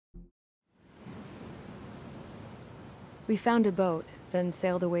We found a boat, then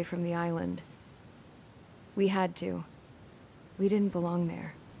sailed away from the island. We had to. We didn't belong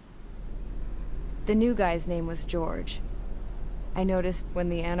there. The new guy's name was George. I noticed when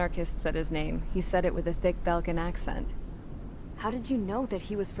the anarchist said his name, he said it with a thick Belkan accent. How did you know that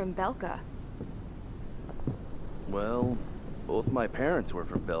he was from Belka? Well, both my parents were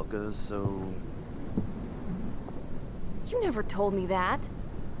from Belka, so... You never told me that.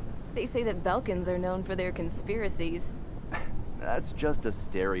 They say that Belkans are known for their conspiracies. That's just a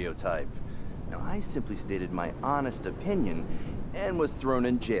stereotype. Now, I simply stated my honest opinion and was thrown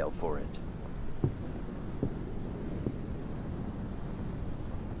in jail for it.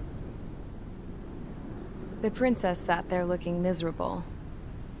 The princess sat there looking miserable.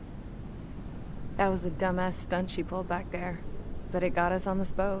 That was a dumbass stunt she pulled back there, but it got us on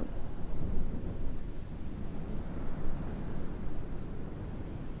this boat.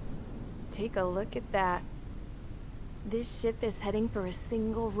 Take a look at that. This ship is heading for a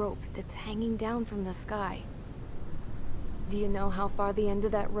single rope that's hanging down from the sky. Do you know how far the end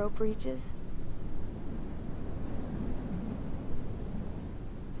of that rope reaches?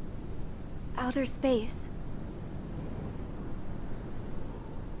 Outer space.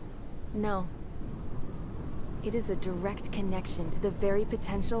 No. It is a direct connection to the very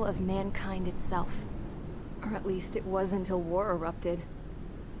potential of mankind itself. Or at least it was until war erupted.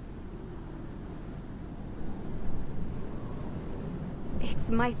 It's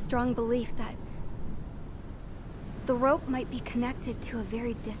my strong belief that the rope might be connected to a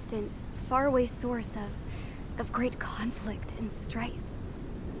very distant, faraway source of great conflict and strife.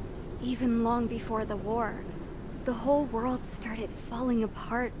 Even long before the war, the whole world started falling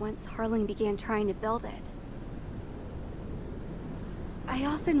apart once Harling began trying to build it. I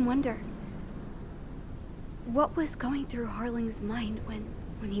often wonder what was going through Harling's mind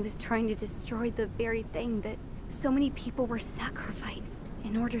when he was trying to destroy the very thing that so many people were sacrificed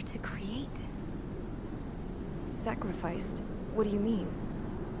in order to create. Sacrificed? What do you mean?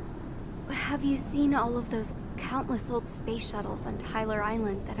 Have you seen all of those countless old space shuttles on Tyler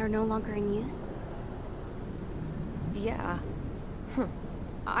Island that are no longer in use? Yeah.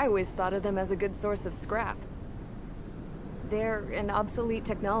 I always thought of them as a good source of scrap. They're an obsolete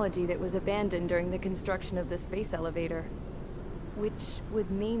technology that was abandoned during the construction of the space elevator. Which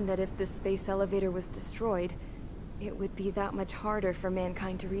would mean that if the space elevator was destroyed, it would be that much harder for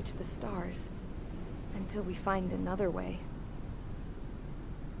mankind to reach the stars. Until we find another way.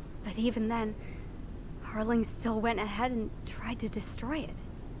 But even then, Harling still went ahead and tried to destroy it.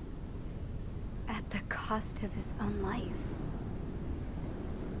 At the cost of his own life.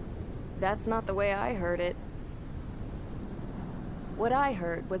 That's not the way I heard it. What I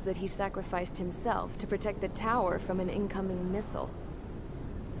heard was that he sacrificed himself to protect the tower from an incoming missile.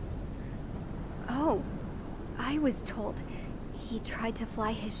 Oh, I was told he tried to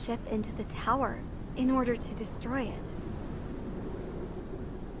fly his ship into the tower in order to destroy it.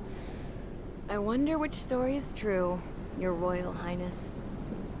 I wonder which story is true, Your Royal Highness.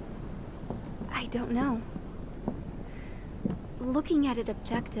 I don't know. Looking at it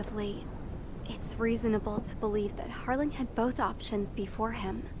objectively, it's reasonable to believe that Harling had both options before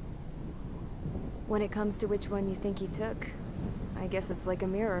him. When it comes to which one you think he took, I guess it's like a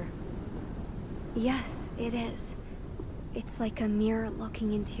mirror. Yes, it is. It's like a mirror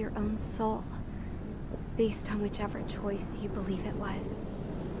looking into your own soul, based on whichever choice you believe it was.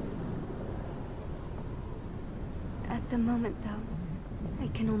 At the moment, though, I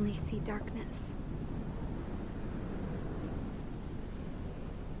can only see darkness.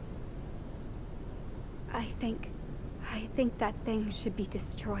 I think that thing should be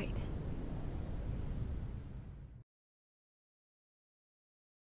destroyed.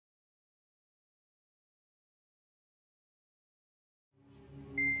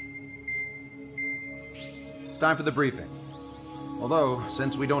 It's time for the briefing. Although,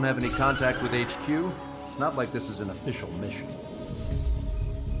 since we don't have any contact with HQ, it's not like this is an official mission.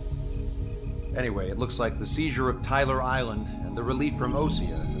 Anyway, it looks like the seizure of Tyler Island and the relief from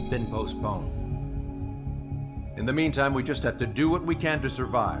Osea have been postponed. In the meantime, we just have to do what we can to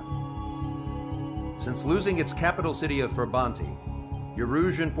survive. Since losing its capital city of Ferbanti,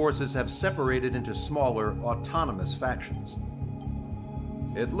 Erusian forces have separated into smaller, autonomous factions.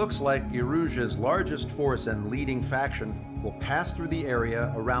 It looks like Erusia's largest force and leading faction will pass through the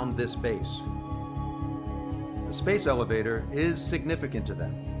area around this base. The space elevator is significant to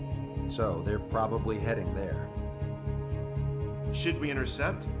them, so they're probably heading there. Should we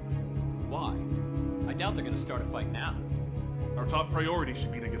intercept? Why? I doubt they're gonna start a fight now. Our top priority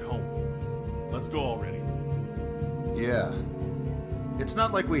should be to get home. Let's go already. Yeah. It's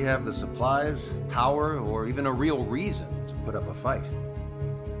not like we have the supplies, power, or even a real reason put up a fight.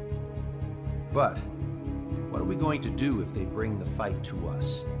 But what are we going to do if they bring the fight to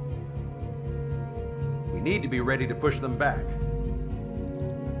us? We need to be ready to push them back.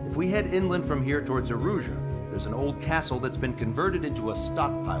 If we head inland from here towards Erusia, there's an old castle that's been converted into a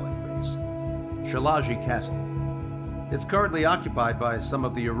stockpiling base. Shilage Castle. It's currently occupied by some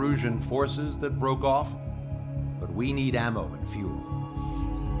of the Erusian forces that broke off, but we need ammo and fuel.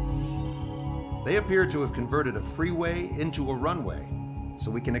 They appear to have converted a freeway into a runway,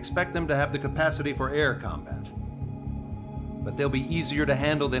 so we can expect them to have the capacity for air combat. But they'll be easier to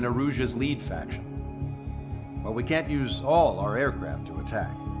handle than Erusia's lead faction. While we can't use all our aircraft to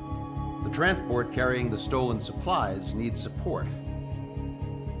attack, the transport carrying the stolen supplies needs support.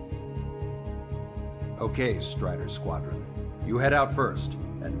 Okay, Strider Squadron. You head out first,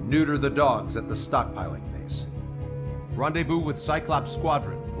 and neuter the dogs at the stockpiling base. Rendezvous with Cyclops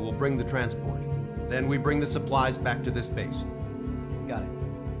Squadron, who will bring the transport. Then we bring the supplies back to this base. Got it.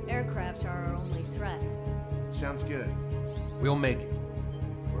 Aircraft are our only threat. Sounds good. We'll make it.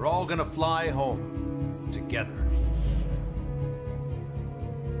 We're all gonna fly home. Together.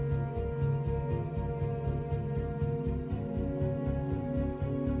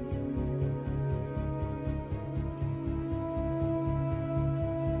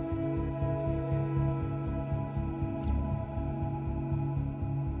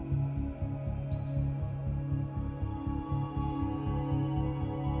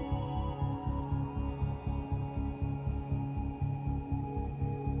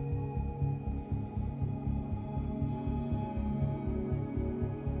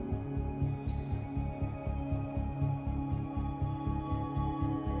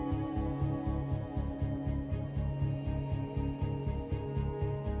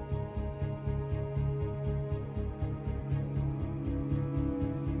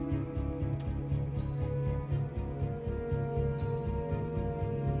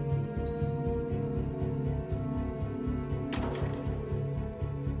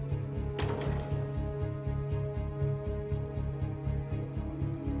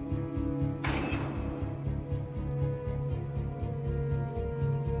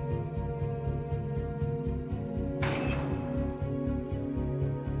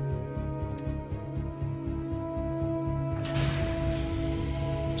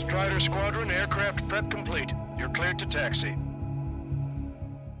 Strider Squadron, aircraft prep complete. You're cleared to taxi.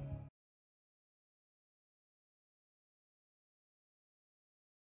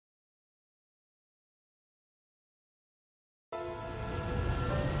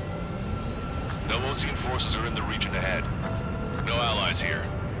 No Osean forces are in the region ahead. No allies here.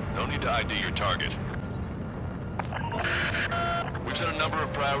 No need to ID your target. We've set a number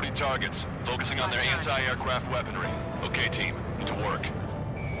of priority targets, focusing on their anti-aircraft weaponry. Okay, team, to work.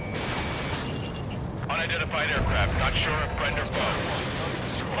 Unidentified aircraft, not sure if friend or foe.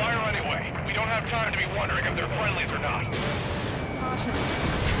 Fire anyway. We don't have time to be wondering if they're friendlies or not.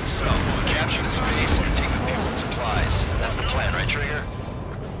 So, capture this base and take the fuel and supplies. That's the plan, right, Trigger?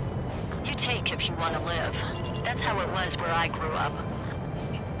 You take if you want to live. That's how it was where I grew up.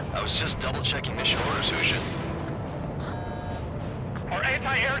 I was just double-checking mission orders, Husha. Our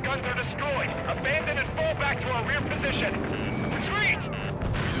anti-air guns are destroyed. Abandon and fall back to our rear position. Retreat!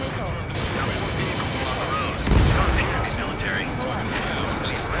 Vehicles on the road. Don't appear to be military.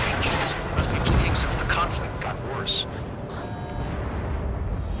 Losing range. Must be fleeing since the conflict got worse.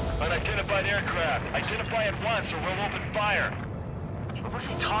 Unidentified aircraft. Identify at once or we'll open fire. What is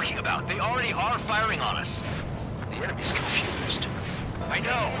he talking about? They already are firing on us. The enemy's confused. I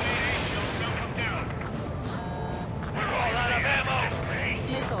know. We're all out of ammo.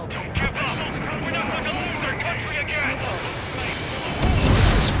 Don't give up. We're not going to lose our country again. So is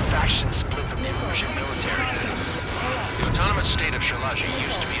this faction split from the Erusian military? The autonomous state of Shilage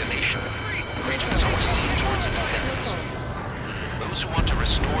used to be a nation. The region has always leaned towards independence. Those who want to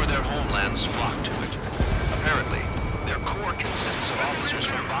restore their homelands flock to it. Apparently, their core consists of officers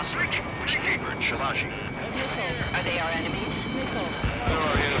from Basrich, which neighbored Shilage. Are they our enemies? They're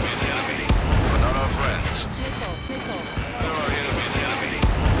our enemies' enemy, but not our friends. They're our enemies' enemy,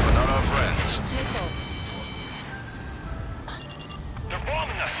 but not our friends. They're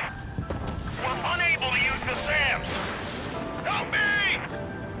bombing us! We're unable to use the SAMs! Help me!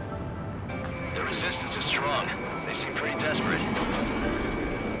 The resistance is strong. They seem pretty desperate.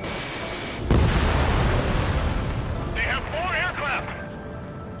 They have 4 aircraft!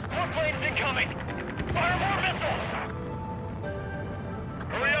 More planes incoming! Fire more missiles!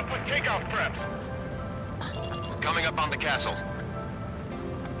 Hurry up with takeoff preps! Coming up on the castle.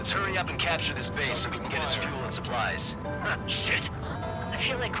 Let's hurry up and capture this base so we can get its fuel and supplies. Shit! I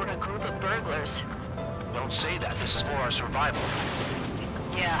feel like we're a group of burglars. Don't say that. This is for our survival.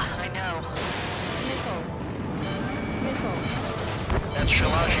 Yeah, I know. That's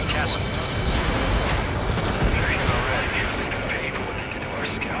Shilage Castle.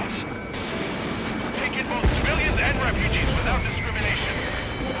 Take in both civilians and refugees without discrimination.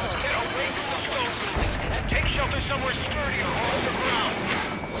 Get away from the stone buildings and take shelter somewhere sturdier or underground.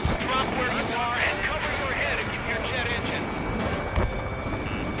 Drop where you are and cover your head and keep your jet engine.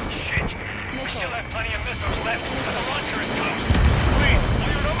 Shit. We still have plenty of missiles left, and the launcher is close. Please,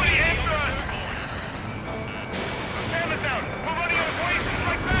 nobody answer us! Sam is down. We're running out of ways to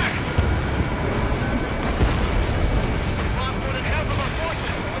strike back. We've lost more than half of our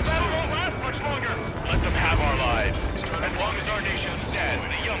forces. The battle won't last much longer. Let them have our lives. As long as our nation stands,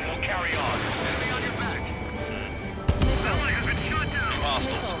 the young will carry on. Enemy on your back. Ally has been shot down.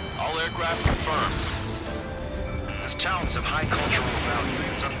 Hostiles. All aircraft confirmed. This town's of high cultural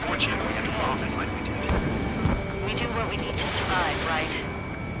value. It's unfortunate we had to bomb it like we did. We do what we need to survive, right?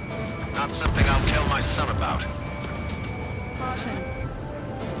 Not something I'll tell my son about.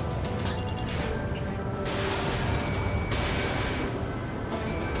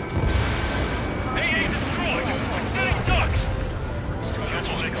 AA destroyed! Setting ducks!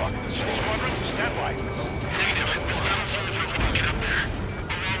 Cancel takeoff. Squadron, stand by. Negative. This mountain's only if we can get up there.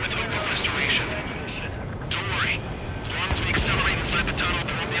 Along with hope of restoration. Don't worry. As long as we accelerate inside the tunnel,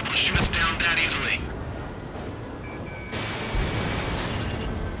 they won't be able to shoot us down that easily.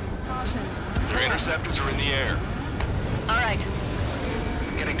 Their interceptors are in the air. All right.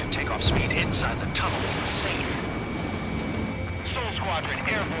 Getting to takeoff speed inside the tunnel is insane. Soul Squadron,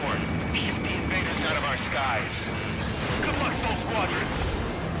 airborne. Shoot the invaders out of our skies. Good luck, Soul Squadron.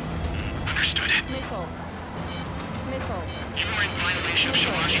 Understood. You are in violation of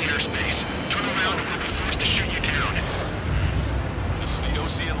Shilage airspace. Turn around or we'll be forced to shoot you down. This is the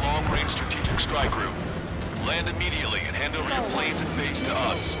Ocean Long-Range Strategic Strike Group. Land immediately and hand over your planes and base to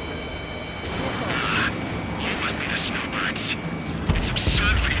us. You must be the snowbirds. It's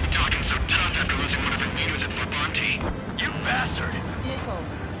absurd for you to be talking so tough after losing one of your leaders at Fort Monty. You bastard!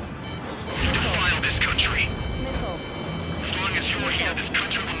 You defile this country. As long as you're here, this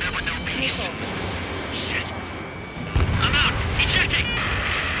country will never know peace. Shit. I'm out! Ejecting!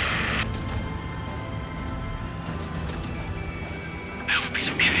 I hope he's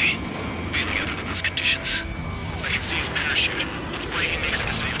okay. Bailing out under those conditions. I can see his parachute. Let's pray he makes it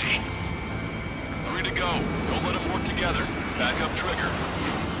to safety. 3 to go. Don't let them work together. Back up trigger.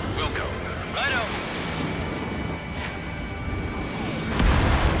 Wilco. Righto.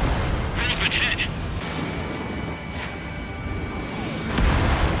 Roseman hit.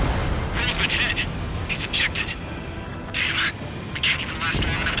 Roseman hit. He's ejected. Damn. We can't even last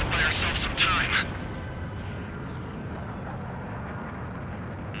long enough to buy ourselves some time.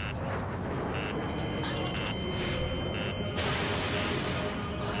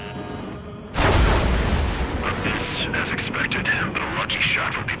 As expected, but a lucky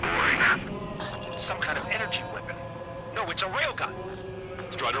shot would be boring. Some kind of energy weapon. No, it's a railgun.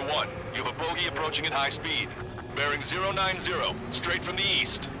 Strider 1, you have a bogey approaching at high speed. Bearing 090, straight from the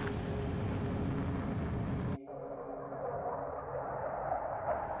east.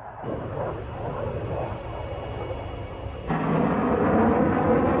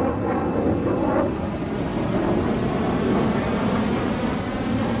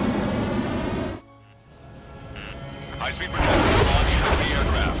 High-speed projectile launch of the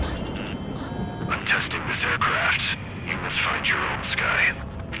aircraft. I'm testing this aircraft. You must find your own sky.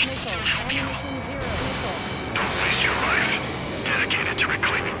 We can still help you. Don't waste your life. Dedicated to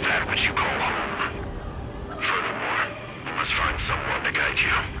reclaiming that which you call home. Furthermore, you must find someone to guide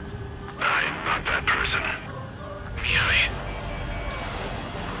you. I'm not that person. Beehive.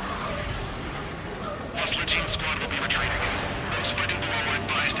 Hustler Team Squad will be retreating. Those fighting below are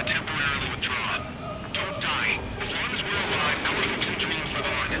advised to temporarily withdraw. Don't die. As long as we're alive, our hopes and dreams live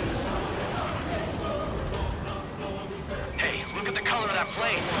on. Hey, look at the color of that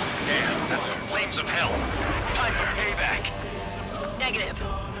flame. Damn, that's the flames of hell. Time for payback. Negative.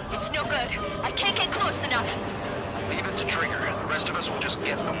 It's no good. I can't get close enough. Leave it to Trigger. The rest of us will just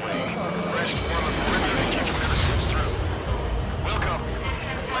get in the way. Rest form of perimeter and catch whatever slips through. Welcome.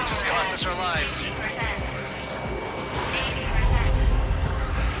 Might just cost us our lives.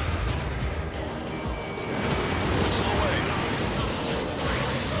 Whistle away.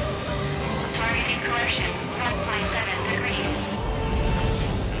 Target incorrection, 1.7 degrees.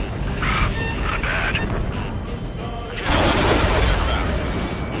 Not bad.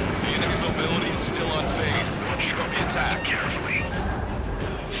 The enemy's mobility is still unfazed. Keep up the attack. Carefully.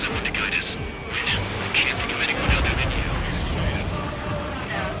 Someone to guide us. I can't think of anyone other than you.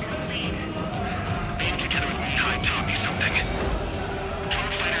 Zone complete. Be in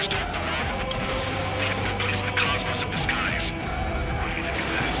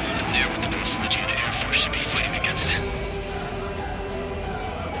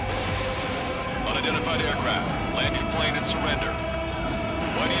unidentified aircraft. Land your plane and surrender.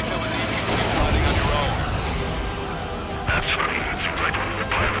 Why do you feel the need to continue flying on your own? That's funny. It seems like one of the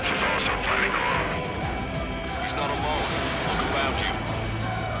pilots is also flying alone. He's not alone. Look around you.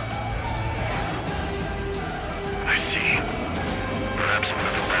 I see. Perhaps one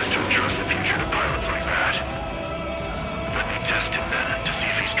of the best to entrust the future to pilots like that. Let me test him then to see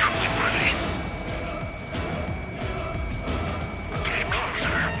if he's truly worthy. Get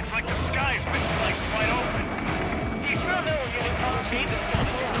closer. It's like the sky's been like wide open. You sure know you're in contact this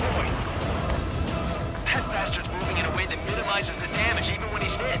destroyed? That bastard's moving in a way that minimizes the damage even when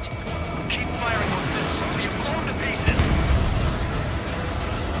he's hit. Keep firing those missiles until you're blown to pieces.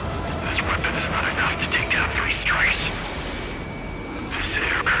 This weapon is not enough to take down 3 strikes. This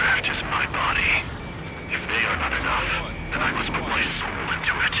aircraft is my body. If they are not enough, then I must put my soul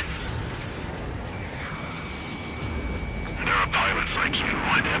into it. There are pilots like you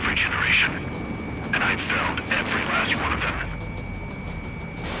in every generation, and I've found every last one of them.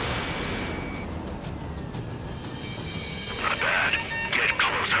 Not bad. Get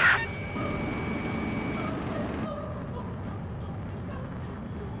closer.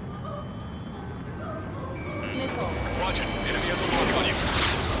 Watch it. Enemy has a lock on you.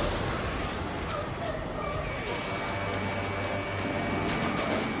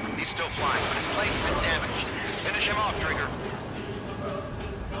 He's still flying, but his plane's been damaged. Finish him off, Trigger.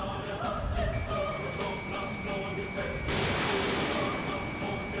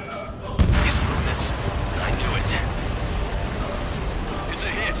 His movements. I knew it. It's a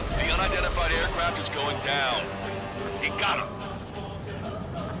hit. The unidentified aircraft is going down. He got him.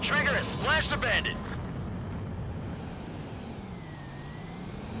 Trigger has splashed a bandit.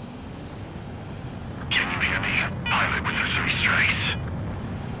 Can you hear me? Pilot with the 3 strikes.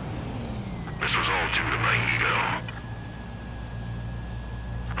 This was all due to my ego.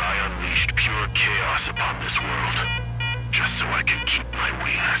 I unleashed pure chaos upon this world, just so I could keep my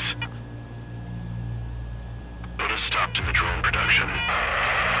wings. Put a stop to the drone production.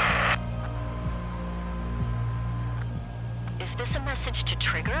 Is this a message to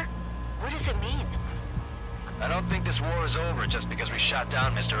Trigger? What does it mean? I don't think this war is over just because we shot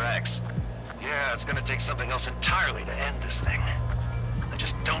down Mr. X. Yeah, it's gonna take something else entirely to end this thing. I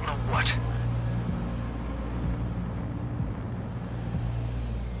just don't know what.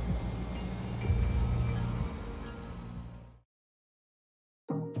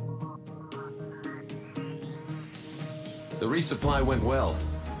 The resupply went well.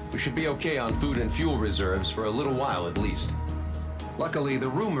 We should be okay on food and fuel reserves for a little while at least. Luckily, the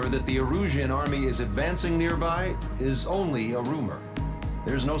rumor that the Erusian army is advancing nearby is only a rumor.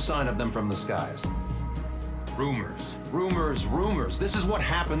 There's no sign of them from the skies. Rumors, rumors, rumors. This is what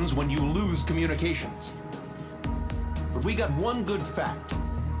happens when you lose communications. But we got one good fact.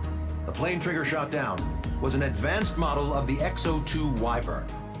 The plane Trigger shot down was an advanced model of the XO-2 Wyvern.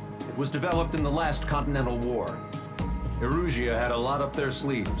 It was developed in the last Continental War. Erusia had a lot up their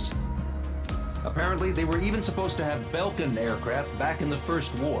sleeves. Apparently, they were even supposed to have Belkin aircraft back in the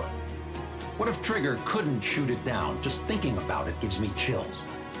First War. What if Trigger couldn't shoot it down? Just thinking about it gives me chills.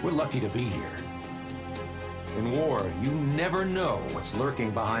 We're lucky to be here. In war, you never know what's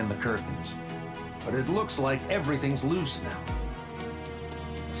lurking behind the curtains. But it looks like everything's loose now.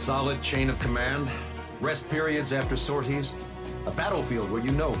 Solid chain of command, rest periods after sorties, a battlefield where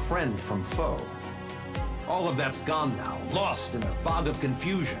you know friend from foe. All of that's gone now, lost in a fog of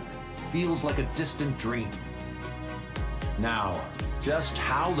confusion. Feels like a distant dream. Now, just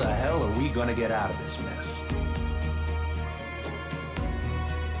how the hell are we gonna get out of this mess?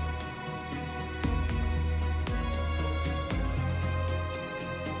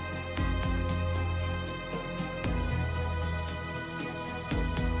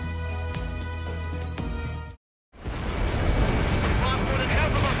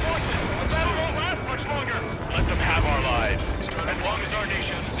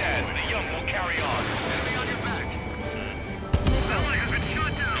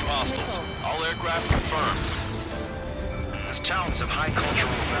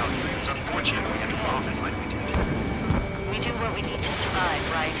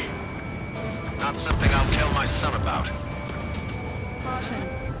 Not something I'll tell my son about.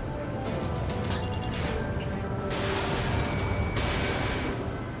 Caution.